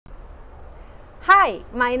Hi,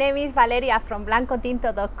 my name is Valeria from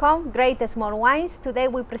blancotinto.com, Great Small Wines. Today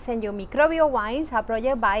we present you Microbio wines, a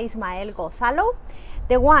project by Ismael Gozalo.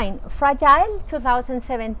 The wine Fragil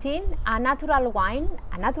 2017, a natural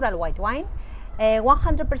white wine,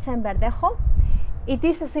 100% verdejo. It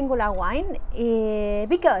is a singular wine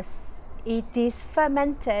because it is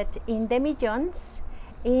fermented in demi-johns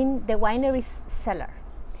in the winery's cellar.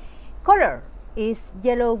 Color is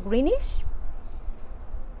yellow greenish.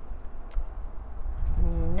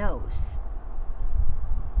 Nose.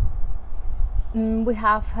 We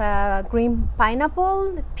have green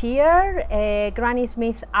pineapple, pear, Granny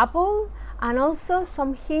Smith apple, and also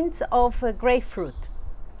some hints of grapefruit.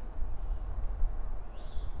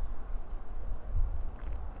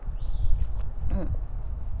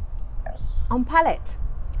 On palate,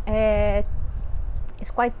 it's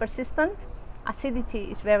quite persistent. Acidity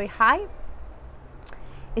is very high.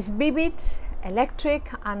 It's vivid, electric,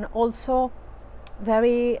 and also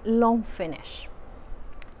very long finish.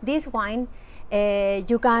 This wine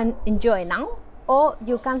you can enjoy now, or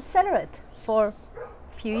you can cellar it for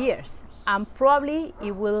a few years and probably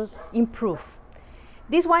it will improve.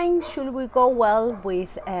 This wine should go well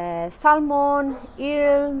with salmon,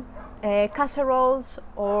 eel, casseroles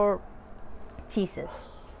or cheeses.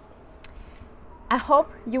 I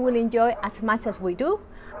hope you will enjoy as much as we do,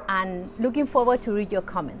 and looking forward to read your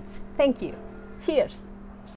comments. Thank you. Cheers.